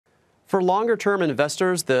For longer-term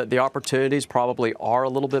investors, the opportunities probably are a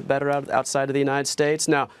little bit better outside of the United States.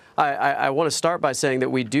 Now, I want to start by saying that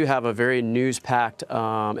we do have a very news-packed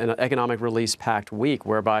and an economic release-packed week,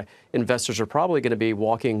 whereby investors are probably going to be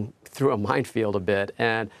walking through a minefield a bit.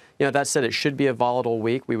 And that said, it should be a volatile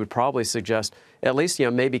week. We would probably suggest at least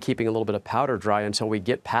maybe keeping a little bit of powder dry until we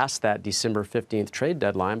get past that December 15th trade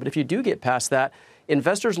deadline. But if you do get past that,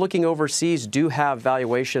 investors looking overseas do have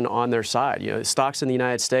valuation on their side. Stocks in the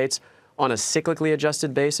United States, on a cyclically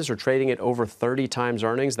adjusted basis, are trading at over 30 times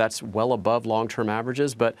earnings. That's well above long-term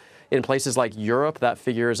averages. But in places like Europe, that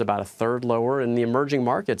figure is about a third lower. In the emerging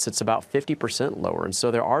markets, it's about 50% lower. And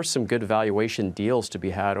so there are some good valuation deals to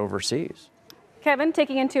be had overseas. Kevin,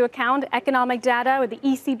 taking into account economic data with the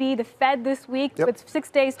ECB, the Fed this week, with 6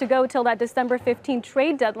 days to go till that December 15th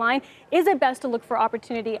trade deadline, is it best to look for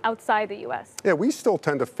opportunity outside the U.S.? Yeah, we still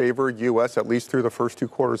tend to favor U.S. at least through the first 2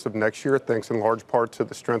 quarters of next year, thanks in large part to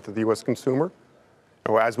the strength of the U.S. consumer.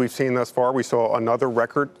 As we've seen thus far, we saw another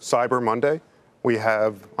record Cyber Monday. We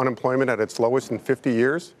have unemployment at its lowest in 50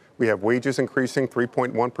 years. We have wages increasing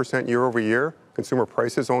 3.1% year over year. Consumer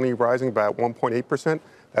prices only rising about 1.8%.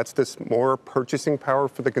 That's this more purchasing power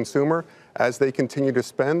for the consumer. As they continue to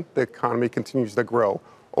spend, the economy continues to grow.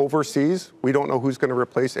 Overseas, we don't know who's going to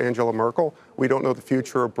replace Angela Merkel. We don't know the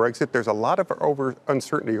future of Brexit. There's a lot of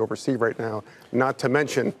uncertainty overseas right now, not to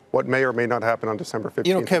mention what may or may not happen on December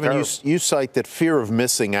 15th. Kevin, you cite that fear of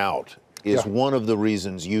missing out is one of the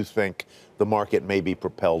reasons you think the market may be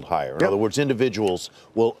propelled higher. In other words, individuals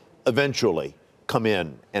will eventually come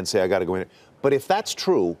in and say, I got to go in. But if that's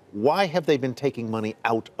true, why have they been taking money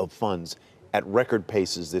out of funds at record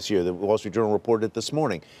paces this year? The Wall Street Journal reported it this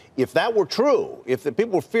morning. If that were true, if the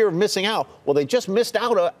people were fear of missing out, well, they just missed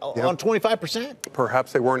out on 25%.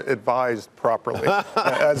 Perhaps they weren't advised properly.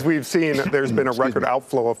 As we've seen, there's been a record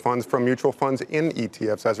outflow of funds from mutual funds in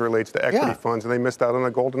ETFs as it relates to equity funds, and they missed out on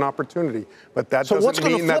a golden opportunity. But that doesn't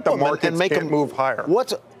mean that the markets can't move higher.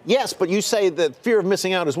 Yes, but you say that fear of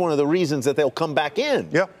missing out is one of the reasons that they'll come back in.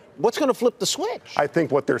 Yeah. What's going to flip the switch? I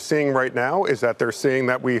think what they're seeing right now is that they're seeing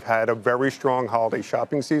that we've had a very strong holiday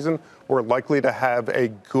shopping season. We're likely to have a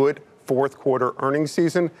good fourth quarter earnings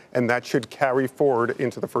season, and that should carry forward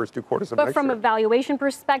into the first 2 quarters of next year. But from a valuation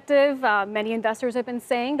perspective, many investors have been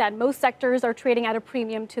saying that most sectors are trading at a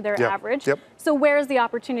premium to their average. So where's the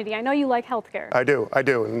opportunity? I know you like healthcare. I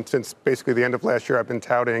do. And since basically the end of last year, I've been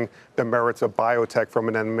touting the merits of biotech from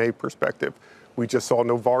an M&A perspective. We just saw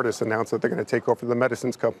Novartis announce that they're going to take over the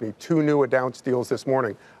medicines company. 2 new announced deals this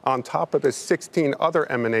morning, on top of the 16 other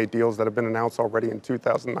M&A deals that have been announced already in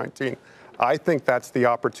 2019. I think that's the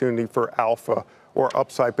opportunity for alpha or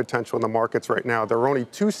upside potential in the markets right now. There are only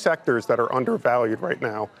 2 sectors that are undervalued right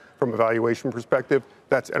now from a valuation perspective.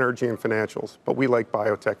 That's energy and financials. But we like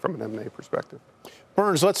biotech from an M&A perspective.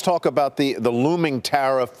 Burns, let's talk about the looming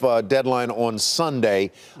tariff deadline on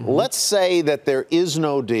Sunday. Let's say that there is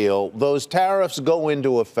no deal. Those tariffs go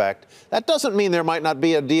into effect. That doesn't mean there might not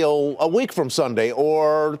be a deal a week from Sunday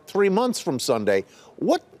or 3 months from Sunday.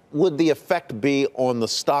 What would the effect be on the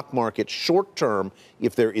stock market short term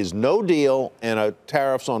if there is no deal and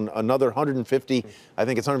tariffs on another I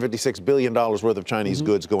think it's $156 billion worth of Chinese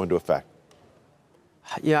goods go into effect?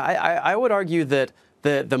 Yeah, I would argue that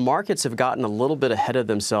the markets have gotten a little bit ahead of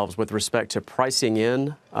themselves with respect to pricing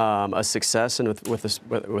in a success and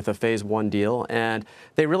with a phase 1 deal, and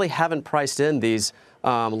they really haven't priced in these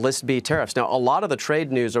List B tariffs. Now, a lot of the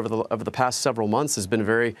trade news over the past several months has been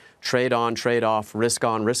very trade on, trade off, risk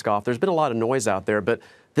on, risk off. There's been a lot of noise out there, but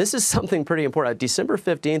this is something pretty important. December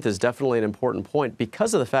 15th is definitely an important point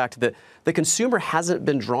because of the fact that the consumer hasn't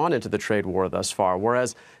been drawn into the trade war thus far,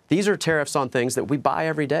 whereas these are tariffs on things that we buy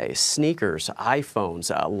every day: sneakers, iPhones,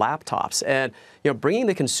 laptops. And bringing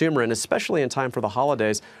the consumer in, especially in time for the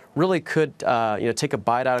holidays, really could take a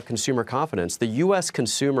bite out of consumer confidence. The U.S.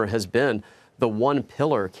 consumer has been the one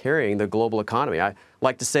pillar carrying the global economy. I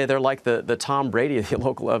like to say they're like the Tom Brady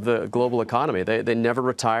of the global economy. They never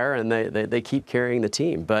retire, and they keep carrying the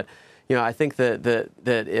team. But I think that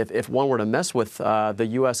if one were to mess with the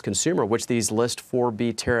U.S. consumer, which these List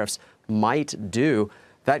 4B tariffs might do,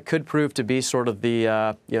 that could prove to be sort of the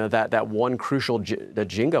that one crucial the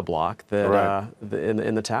Jenga block that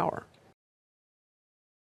in the tower.